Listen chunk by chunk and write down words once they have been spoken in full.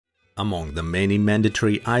Among the many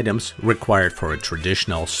mandatory items required for a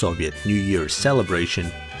traditional Soviet New Year's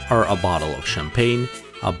celebration are a bottle of champagne,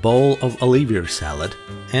 a bowl of Olivier salad,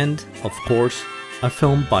 and, of course, a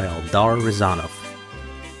film by Eldar Ryazanov.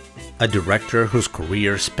 A director whose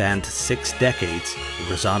career spanned 6 decades,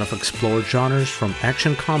 Ryazanov explored genres from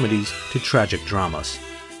action comedies to tragic dramas.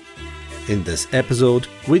 In this episode,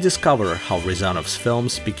 we discover how Ryazanov's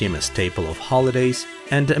films became a staple of holidays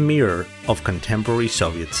and a mirror of contemporary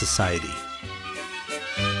Soviet society.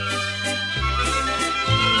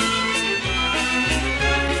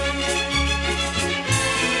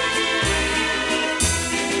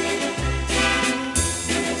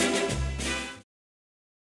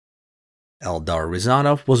 Eldar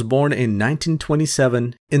Ryazanov was born in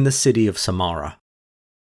 1927 in the city of Samara.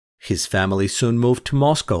 His family soon moved to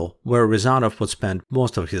Moscow, where Ryazanov would spend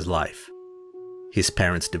most of his life. His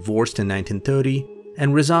parents divorced in 1930,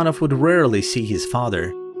 and Ryazanov would rarely see his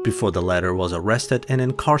father before the latter was arrested and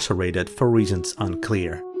incarcerated for reasons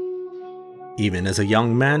unclear. Even as a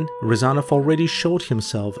young man, Ryazanov already showed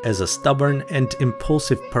himself as a stubborn and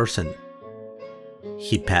impulsive person.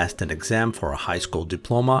 He passed an exam for a high school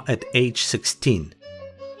diploma at age 16.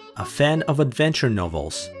 A fan of adventure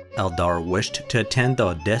novels, Eldar wished to attend the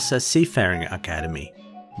Odessa Seafaring Academy,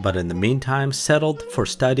 but in the meantime settled for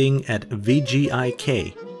studying at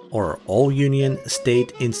VGIK, or All-Union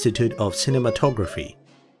State Institute of Cinematography,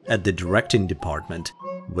 at the directing department,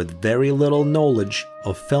 with very little knowledge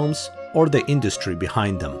of films or the industry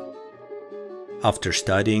behind them. After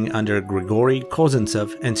studying under Grigory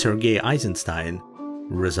Kozintsev and Sergei Eisenstein,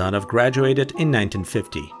 Ryazanov graduated in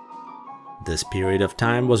 1950. This period of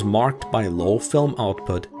time was marked by low film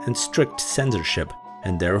output and strict censorship,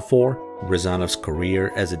 and therefore Ryazanov's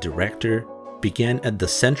career as a director began at the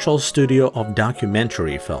Central Studio of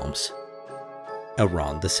Documentary Films.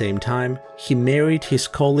 Around the same time, he married his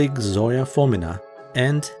colleague Zoya Fomina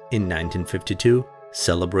and, in 1952,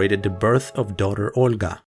 celebrated the birth of daughter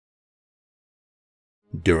Olga.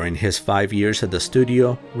 During his 5 years at the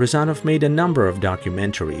studio, Ryazanov made a number of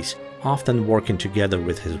documentaries, often working together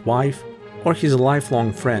with his wife or his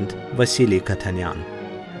lifelong friend Vasily Katanyan.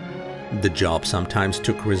 The job sometimes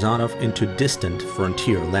took Ryazanov into distant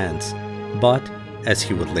frontier lands, but, as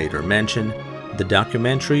he would later mention, the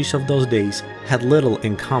documentaries of those days had little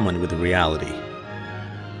in common with reality.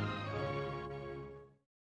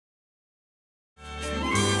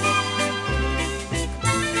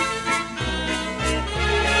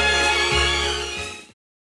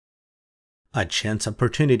 A chance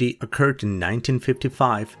opportunity occurred in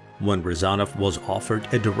 1955 when Ryazanov was offered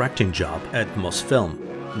a directing job at Mosfilm,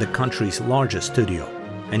 the country's largest studio,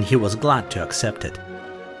 and he was glad to accept it.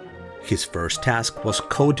 His first task was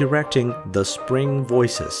co-directing The Spring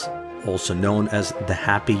Voices, also known as The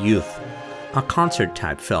Happy Youth, a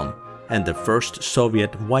concert-type film and the first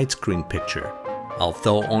Soviet widescreen picture,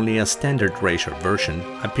 although only a standard ratio version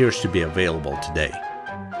appears to be available today.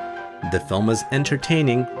 The film is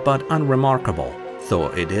entertaining but unremarkable, though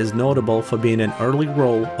it is notable for being an early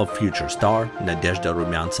role of future star Nadezhda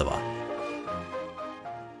Rumyantseva.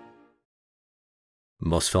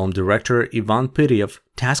 Mosfilm director Ivan Pyryev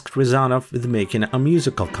tasked Ryazanov with making a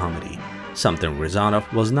musical comedy, something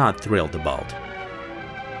Ryazanov was not thrilled about.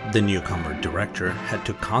 The newcomer director had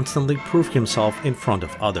to constantly prove himself in front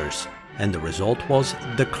of others, and the result was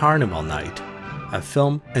The Carnival Night, a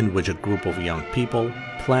film in which a group of young people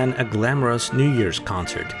plan a glamorous New Year's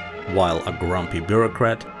concert, while a grumpy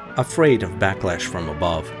bureaucrat, afraid of backlash from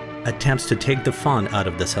above, attempts to take the fun out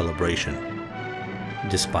of the celebration.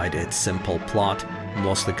 Despite its simple plot,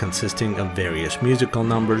 mostly consisting of various musical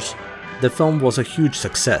numbers, the film was a huge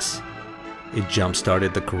success. It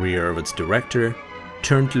jump-started the career of its director,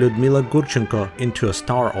 turned Lyudmila Gurchenko into a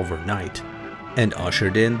star overnight, and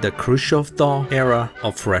ushered in the Khrushchev Thaw era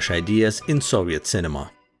of fresh ideas in Soviet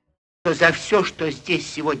cinema. За все, что здесь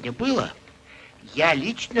сегодня было, я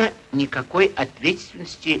лично никакой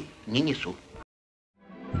ответственности не несу.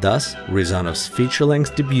 Thus, Ryazanov's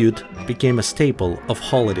feature-length debut became a staple of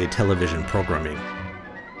holiday television programming.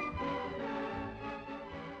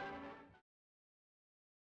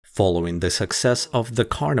 Following the success of The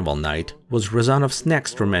Carnival Night was Ryazanov's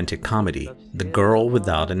next romantic comedy, The Girl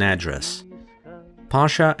Without an Address.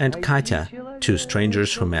 Pasha and Katya, two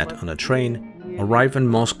strangers who met on a train, arrive in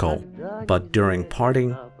Moscow, but during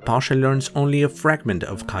parting, Pasha learns only a fragment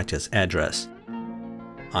of Katya's address.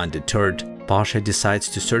 Undeterred, Pasha decides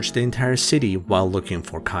to search the entire city while looking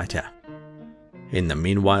for Katya. In the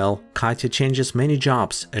meanwhile, Katya changes many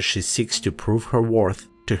jobs as she seeks to prove her worth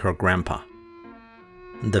to her grandpa.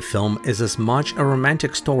 The film is as much a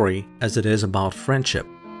romantic story as it is about friendship,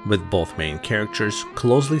 with both main characters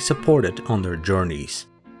closely supported on their journeys.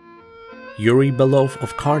 Yuri Belov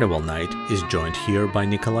of Carnival Night is joined here by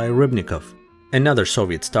Nikolai Rybnikov, another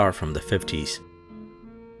Soviet star from the 50s.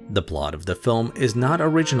 The plot of the film is not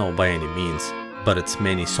original by any means, but its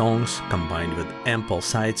many songs, combined with ample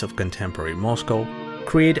sights of contemporary Moscow,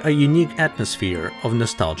 create a unique atmosphere of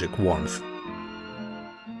nostalgic warmth.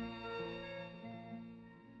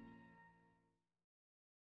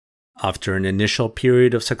 After an initial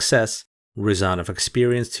period of success, Ryazanov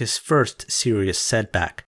experienced his first serious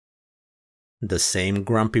setback. The same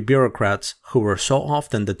grumpy bureaucrats who were so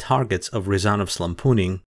often the targets of Ryazanov's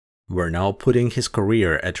lampooning were now putting his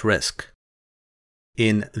career at risk.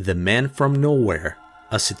 In The Man from Nowhere,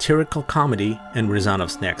 a satirical comedy and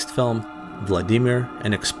Ryazanov's next film, Vladimir,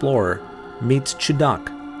 an explorer, meets Chudak,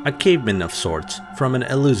 a caveman of sorts from an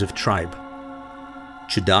elusive tribe.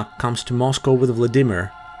 Chudak comes to Moscow with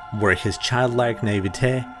Vladimir, where his childlike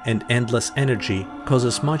naivete and endless energy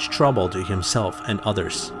causes much trouble to himself and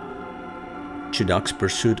others. Chudak's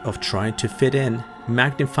pursuit of trying to fit in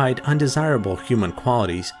magnified undesirable human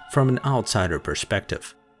qualities from an outsider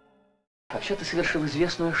perspective. Вообще ты совершил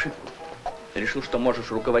известную ошибку. Решил, что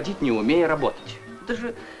можешь руководить, не умея работать.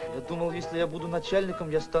 Даже... Я думал, если я буду начальником,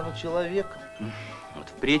 я стану человеком. Вот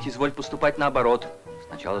впредь изволь поступать наоборот.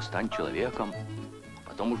 Сначала стань человеком, а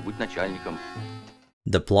потом уж будь начальником.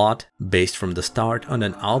 The plot, based from the start on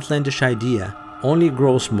an outlandish idea, only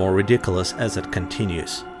grows more ridiculous as it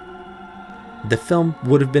continues. The film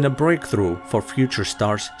would have been a breakthrough for future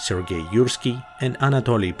stars Sergei Yursky and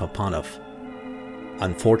Anatoly Papanov.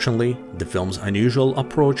 Unfortunately, the film's unusual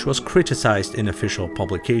approach was criticized in official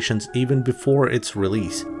publications even before its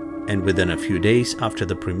release, and within a few days after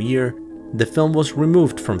the premiere, the film was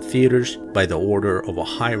removed from theaters by the order of a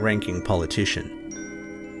high-ranking politician.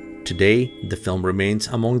 Today, the film remains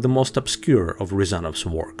among the most obscure of Ryazanov's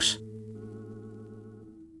works.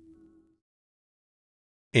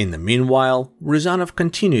 In the meanwhile, Ryazanov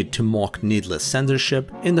continued to mock needless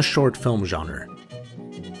censorship in the short film genre.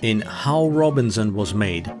 In How Robinzon Was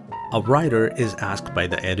Made, a writer is asked by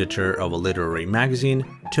the editor of a literary magazine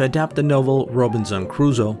to adapt the novel Robinson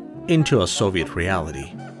Crusoe into a Soviet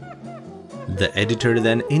reality. The editor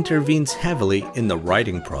then intervenes heavily in the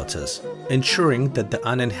writing process, ensuring that the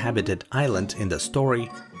uninhabited island in the story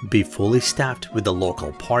be fully staffed with the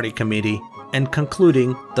local party committee and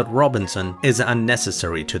concluding that Robinson is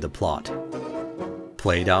unnecessary to the plot.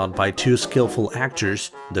 Played out by two skillful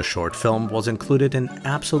actors, the short film was included in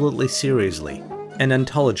Absolutely Seriously, an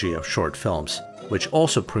anthology of short films, which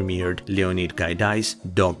also premiered Leonid Gaidai's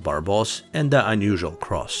Dog Barboss and The Unusual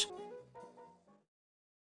Cross.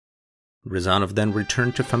 Ryazanov then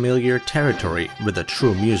returned to familiar territory with a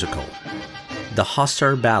true musical. The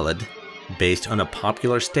Hussar Ballad, based on a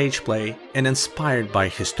popular stage play and inspired by a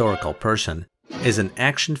historical person, is an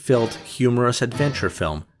action-filled, humorous adventure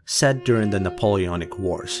film set during the Napoleonic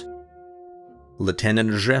Wars.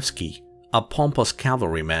 Lieutenant Rzhevsky, a pompous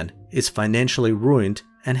cavalryman, is financially ruined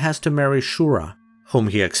and has to marry Shura, whom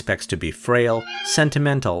he expects to be frail,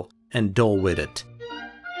 sentimental, and dull-witted.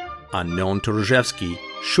 Unknown to Rzhevsky,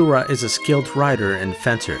 Shura is a skilled rider and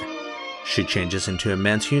fencer. She changes into a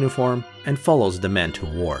man's uniform and follows the men to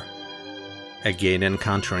war. Again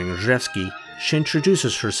encountering Rzhevsky, she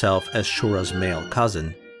introduces herself as Shura's male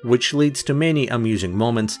cousin, which leads to many amusing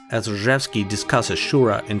moments as Rzhevsky discusses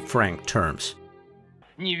Shura in frank terms.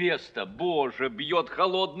 Невеста, боже, бьет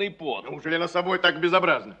холодный пот. Неужели она собой так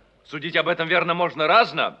безобразна? Судить об этом верно можно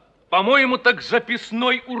разно. По-моему, так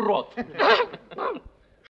записной урод.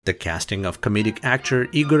 The casting of comedic actor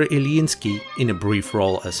Igor Ilyinsky in a brief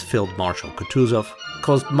role as Field Marshal Kutuzov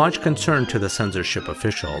caused much concern to the censorship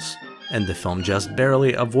officials, and the film just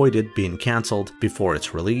barely avoided being cancelled before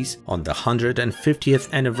its release on the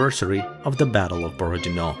 150th anniversary of the Battle of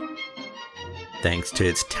Borodino. Thanks to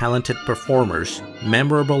its talented performers,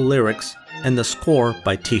 memorable lyrics, and the score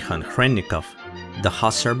by Tikhon Khrennikov, the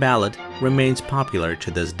Hussar Ballad remains popular to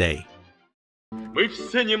this day. Мы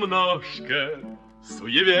все немножко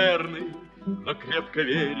суеверны, но крепко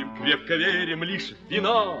верим лишь в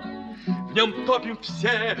вино. В нем топим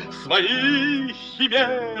все свои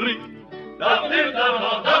химеры.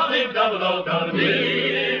 Давным-давно, давным-давно,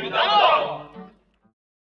 давным-давно.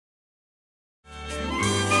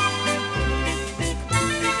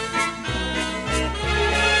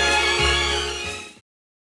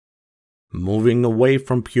 Moving away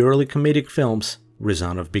from purely comedic films,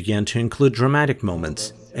 Ryazanov began to include dramatic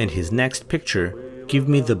moments, and his next picture, Give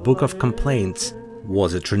Me the Book of Complaints,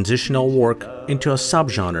 was a transitional work into a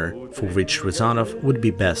subgenre for which Ryazanov would be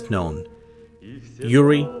best known.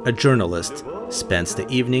 Yuri, a journalist, spends the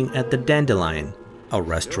evening at the Dandelion, a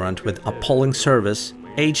restaurant with appalling service,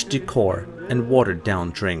 aged decor, and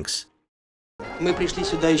watered-down drinks. Мы пришли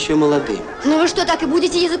сюда еще молодые. Ну вы что, так и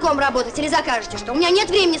будете языком работать или закажете что? У меня нет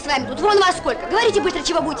времени с вами тут, вон вас сколько. Говорите быстро,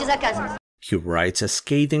 чего будете заказывать. He writes a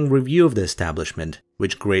scathing review of the establishment,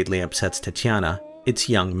 which greatly upsets Tatiana, its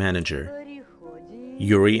young manager.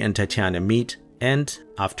 Yuri and Tatiana meet and,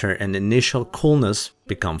 after an initial coolness,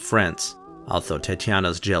 become friends, although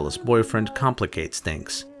Tatiana's jealous boyfriend complicates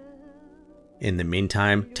things. In the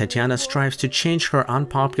meantime, Tatiana strives to change her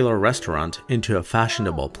unpopular restaurant into a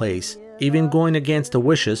fashionable place, even going against the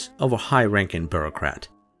wishes of a high-ranking bureaucrat.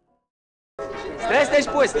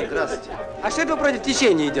 Здравствуйте. А что это вы против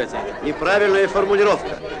течения идете? Неправильная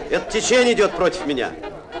формулировка. Это течение идет против меня.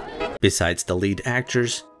 Besides the lead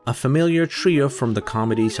actors, a familiar trio from the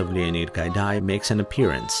comedies of Leonid Gaiday makes an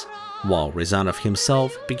appearance, while Ryazanov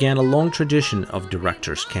himself began a long tradition of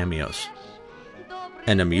directors' cameos.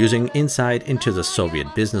 An amusing insight into the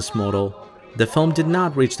Soviet business model, the film did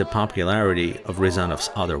not reach the popularity of Ryazanov's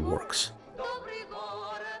other works.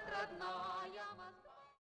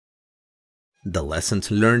 The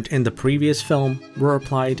lessons learned in the previous film were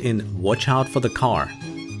applied in Watch Out for the Car,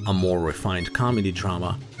 a more refined comedy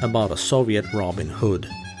drama about a Soviet Robin Hood.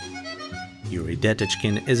 Yuri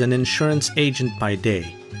Detechkin is an insurance agent by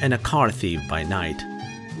day and a car thief by night.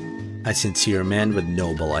 A sincere man with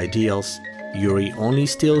noble ideals, Yuri only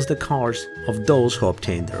steals the cars of those who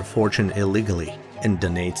obtain their fortune illegally and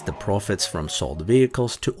donates the profits from sold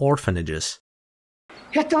vehicles to orphanages.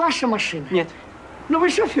 Это ваша машина? Нет. Ну вы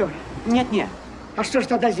шофер? Нет, нет. А что ж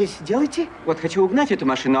тогда здесь делаете? Вот хочу угнать эту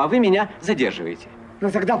машину, а вы меня задерживаете.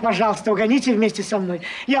 Ну тогда, пожалуйста, угоните вместе со мной.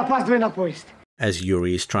 Я опаздываю на поезд. As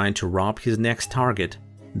Yuri is trying to rob his next target,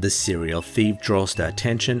 the serial thief draws the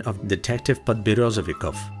attention of Detective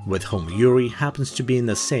Podberezovikov, with whom Yuri happens to be in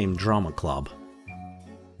the same drama club.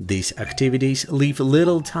 These activities leave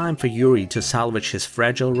little time for Yuri to salvage his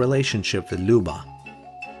fragile relationship with Luba.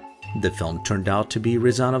 The film turned out to be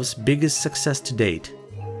Ryazanov's biggest success to date.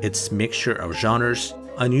 Its mixture of genres,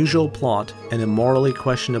 unusual plot, and a morally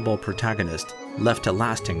questionable protagonist left a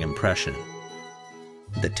lasting impression.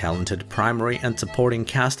 The talented primary and supporting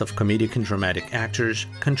cast of comedic and dramatic actors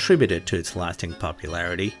contributed to its lasting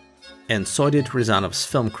popularity, and so did Ryazanov's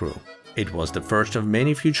film crew. It was the first of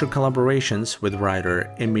many future collaborations with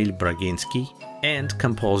writer Emil Braginsky and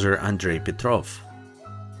composer Andrei Petrov,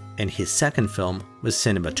 and his second film with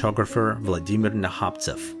cinematographer Vladimir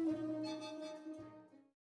Nahabtsev.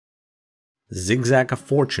 Zigzag of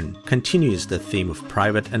Fortune continues the theme of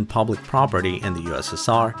private and public property in the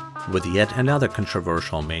USSR with yet another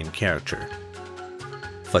controversial main character.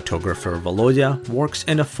 Photographer Volodya works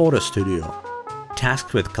in a photo studio.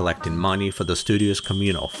 Tasked with collecting money for the studio's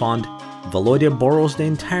communal fund, Volodya borrows the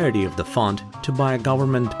entirety of the fund to buy a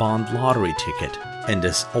government bond lottery ticket and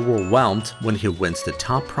is overwhelmed when he wins the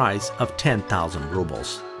top prize of 10,000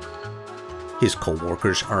 rubles. His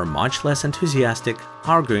co-workers are much less enthusiastic,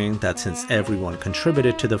 arguing that since everyone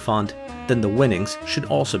contributed to the fund, then the winnings should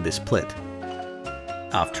also be split.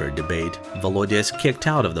 After a debate, Volodya is kicked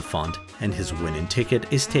out of the fund and his winning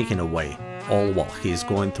ticket is taken away, all while he is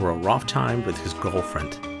going through a rough time with his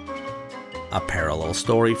girlfriend. A parallel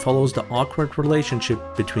story follows the awkward relationship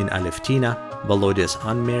between Aleftina, Volodya's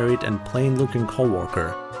unmarried and plain-looking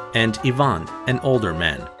co-worker, and Ivan, an older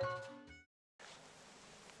man.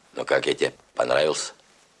 Ну как, я тебе понравился?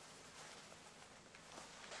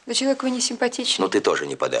 Да человек, вы не симпатичный. Ну ты тоже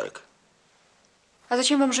не подарок. А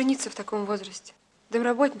зачем вам жениться в таком возрасте?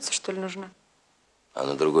 Домработница, что ли, нужна? А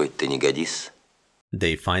на другой ты не годишься.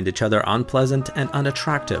 They find each other unpleasant and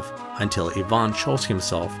unattractive until Ivan shows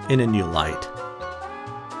himself in a new light.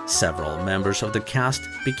 Several members of the cast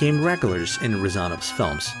became regulars in Ryazanov's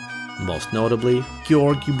films, most notably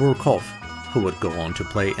Georgy Burkov, who would go on to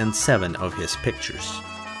play in 7 of his pictures.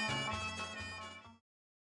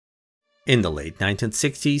 In the late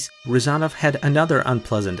 1960s, Ryazanov had another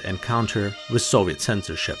unpleasant encounter with Soviet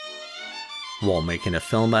censorship. While making a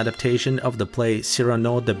film adaptation of the play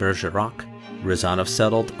Cyrano de Bergerac, Ryazanov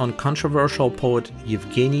settled on controversial poet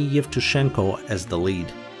Yevgeny Yevtushenko as the lead,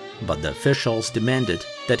 but the officials demanded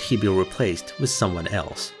that he be replaced with someone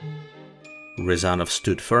else. Ryazanov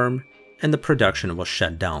stood firm, and the production was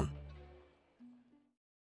shut down.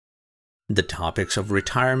 The topics of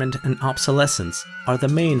retirement and obsolescence are the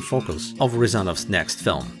main focus of Ryazanov's next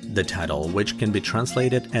film, the title of which can be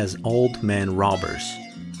translated as Old Man Robbers.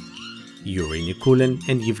 Yuri Nikulin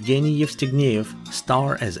and Yevgeny Yevstigniev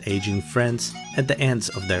star as aging friends at the ends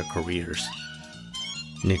of their careers.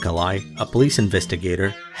 Nikolai, a police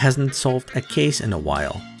investigator, hasn't solved a case in a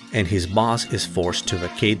while, and his boss is forced to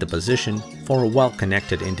vacate the position for a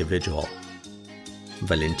well-connected individual.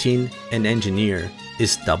 Valentin, an engineer,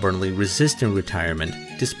 is stubbornly resisting retirement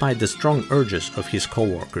despite the strong urges of his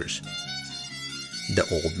co-workers. The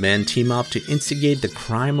old men team up to instigate the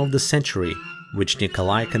crime of the century, which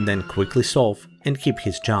Nikolai can then quickly solve and keep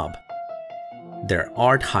his job. Their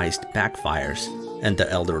art heist backfires, and the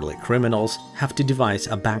elderly criminals have to devise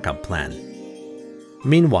a backup plan.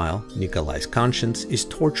 Meanwhile, Nikolai's conscience is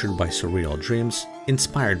tortured by surreal dreams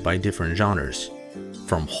inspired by different genres,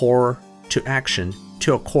 from horror to action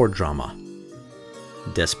to a court drama.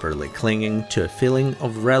 Desperately clinging to a feeling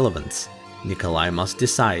of relevance, Nikolai must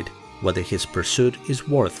decide whether his pursuit is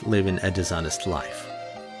worth living a dishonest life.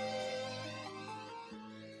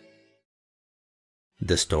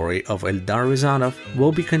 The story of Eldar Ryazanov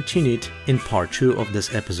will be continued in part 2 of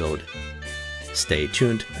this episode. Stay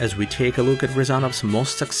tuned as we take a look at Ryazanov's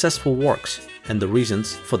most successful works and the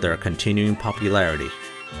reasons for their continuing popularity.